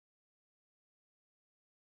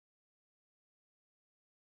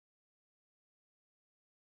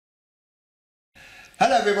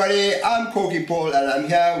Hello everybody, I'm Korky Paul and I'm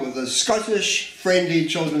here with a Scottish friendly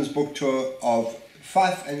children's book tour of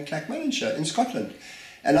Fife and Clackmannanshire in Scotland.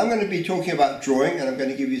 And I'm going to be talking about drawing, and I'm going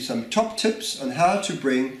to give you some top tips on how to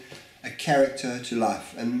bring a character to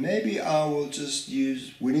life. And maybe I will just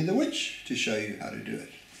use Winnie the Witch to show you how to do it.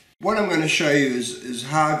 What I'm going to show you is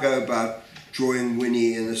how I go about drawing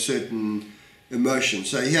Winnie in a certain emotion.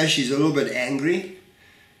 So here she's a little bit angry,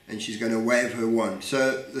 and she's going to wave her wand.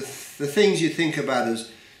 So the things you think about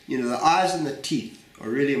is, the eyes and the teeth are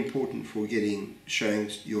really important for showing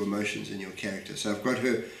your emotions in your character. So I've got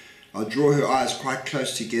her, I'll draw her eyes quite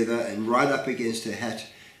close together and right up against her hat,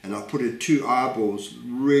 and I'll put her two eyeballs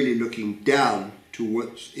really looking down to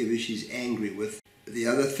whatever she's angry with. The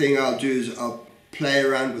other thing I'll do is I'll play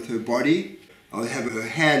around with her body. I'll have her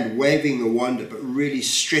hand waving the wand, but really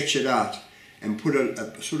stretch it out and put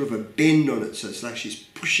a sort of a bend on it, so it's like she's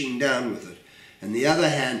pushing down with it. And the other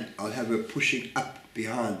hand, I'll have her pushing up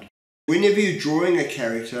behind. Whenever you're drawing a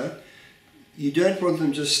character, you don't want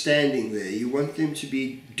them just standing there. You want them to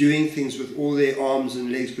be doing things with all their arms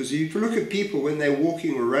and legs, because if you look at people when they're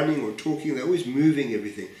walking or running or talking, they're always moving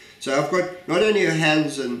everything. So I've got not only her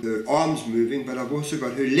hands and her arms moving, but I've also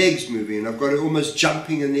got her legs moving, and I've got her almost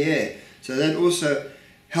jumping in the air. So that also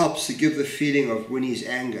helps to give the feeling of Winnie's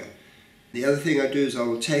anger. The other thing I do is I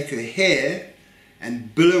will take her hair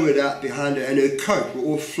and billow it out behind her, and her coat will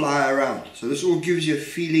all fly around. So this all gives you a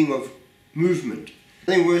feeling of movement.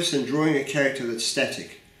 Nothing worse than drawing a character that's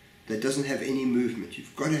static, that doesn't have any movement.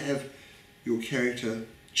 You've got to have your character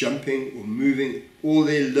jumping or moving all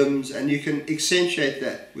their limbs, and you can accentuate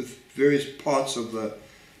that with various parts of the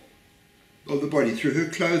body through her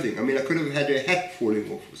clothing. I mean, I could have had her hat falling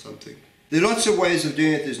off or something. There are lots of ways of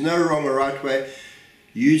doing it. There's no wrong or right way.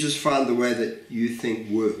 You just find the way that you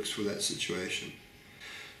think works for that situation.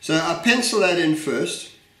 So I pencil that in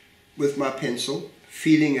first with my pencil,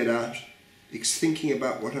 feeling it out, thinking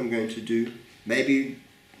about what I'm going to do. Maybe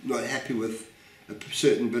not happy with a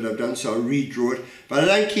certain bit I've done, so I'll redraw it. But I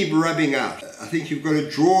don't keep rubbing out. I think you've got to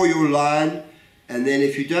draw your line, and then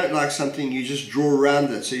if you don't like something, you just draw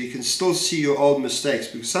around it so you can still see your old mistakes,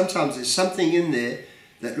 because sometimes there's something in there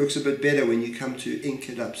that looks a bit better when you come to ink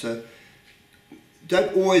it up. So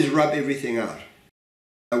don't always rub everything out.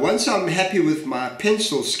 Once I'm happy with my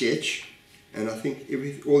pencil sketch, and I think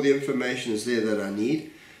all the information is there that I need,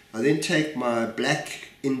 I then take my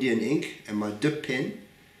black Indian ink and my dip pen,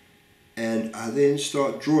 and I then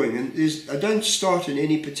start drawing. And I don't start in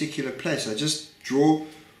any particular place. I just draw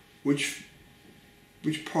which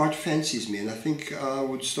part fancies me. And I think I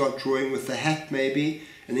would start drawing with the hat maybe,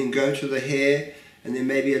 and then go to the hair, and then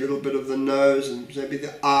maybe a little bit of the nose, and maybe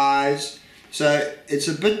the eyes. So it's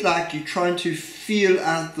a bit like you're trying to feel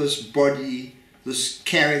out this body, this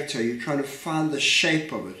character. You're trying to find the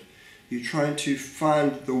shape of it. You're trying to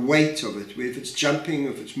find the weight of it, where if it's jumping,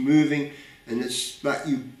 if it's moving, and it's like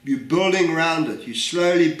you're building around it. You're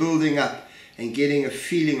slowly building up and getting a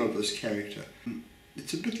feeling of this character.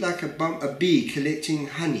 It's a bit like a bee collecting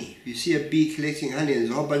honey. If you see a bee collecting honey and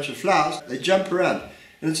there's a whole bunch of flowers, they jump around.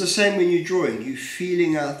 And it's the same when you're drawing. You're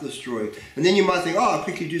feeling out this drawing. And then you might think, oh, I'll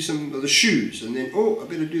quickly do some of the shoes. And then, oh, I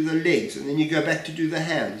better do the legs. And then you go back to do the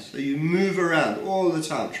hands. So you move around all the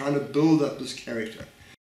time, trying to build up this character.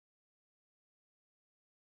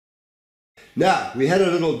 Now, we had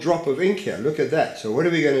a little drop of ink here. Look at that. So what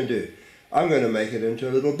are we going to do? I'm going to make it into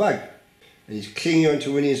a little bug. And he's clinging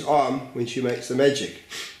onto Winnie's arm when she makes the magic.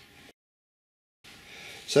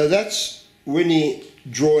 So that's Winnie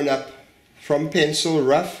drawn up from pencil,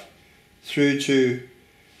 rough, through to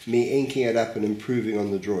me inking it up and improving on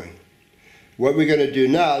the drawing. What we're going to do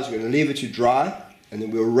now is we're going to leave it to dry, and then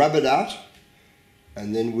we'll rub it out,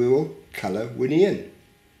 and then we will colour Winnie in.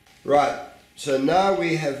 Right, so now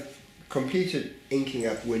we have completed inking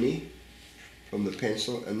up Winnie from the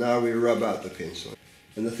pencil, and now we rub out the pencil.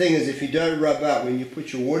 And the thing is, if you don't rub out, when you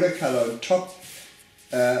put your watercolour on top,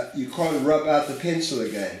 you can't rub out the pencil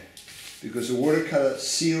again, because the watercolour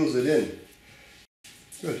seals it in.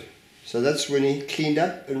 Good. So that's Winnie cleaned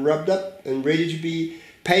up and rubbed up and ready to be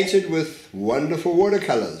painted with wonderful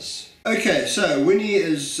watercolours. Okay, so Winnie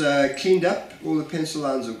is cleaned up, all the pencil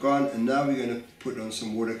lines are gone, and now we're going to put on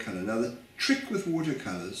some watercolour. Now the trick with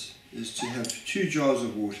watercolours is to have 2 jars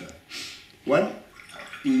of water. One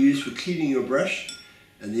you use for cleaning your brush,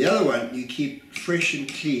 and the other one you keep fresh and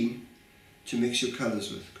clean to mix your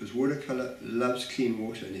colours with, because watercolour loves clean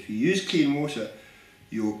water, and if you use clean water,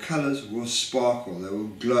 your colours will sparkle, they will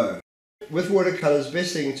glow. With watercolours, the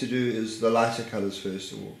best thing to do is the lighter colours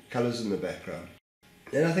first, or colours in the background.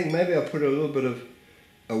 Then I think maybe I'll put a little bit of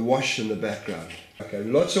a wash in the background. Okay,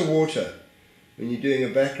 lots of water. when you're doing a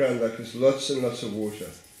background like this, lots and lots of water.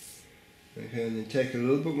 Okay, and then take a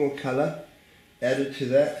little bit more colour, add it to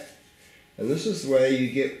that, and this is the way you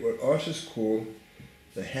get what artists call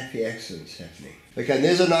the happy accents happening. Okay, and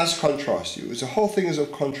there's a nice contrast. The whole thing is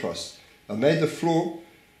of contrast. I made the floor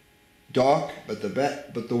dark, but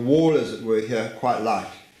the wall, as it were, here quite light.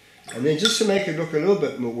 And then just to make it look a little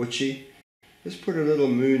bit more witchy, just put a little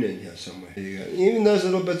moon in here somewhere. There you go. Even those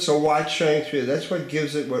little bits of white showing through, that's what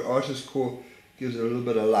gives it, what artists call, gives it a little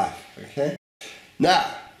bit of life. Okay. Now,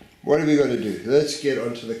 what are we going to do? Let's get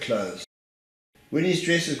onto the clothes. Winnie's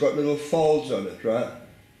dress has got little folds on it, right?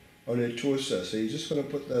 On her torso, so you're just going to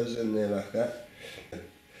put those in there like that.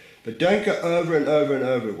 But don't go over and over and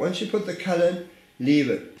over it. Once you put the colour in, leave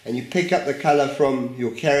it. And you pick up the colour from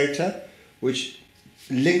your character, which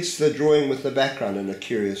links the drawing with the background in a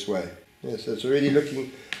curious way. Yes, it's already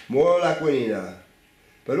looking more like Winnie now.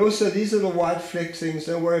 But also these little white fleck things,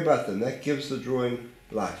 don't worry about them. That gives the drawing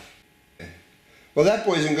life. Well, that,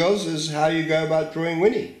 boys and girls, is how you go about drawing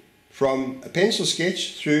Winnie. From a pencil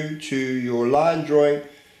sketch through to your line drawing,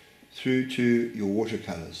 through to your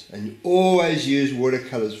watercolours. And you always use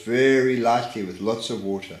watercolours very lightly with lots of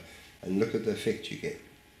water, and look at the effect you get.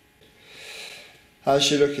 How's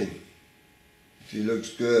she looking? She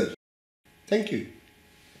looks good. Thank you.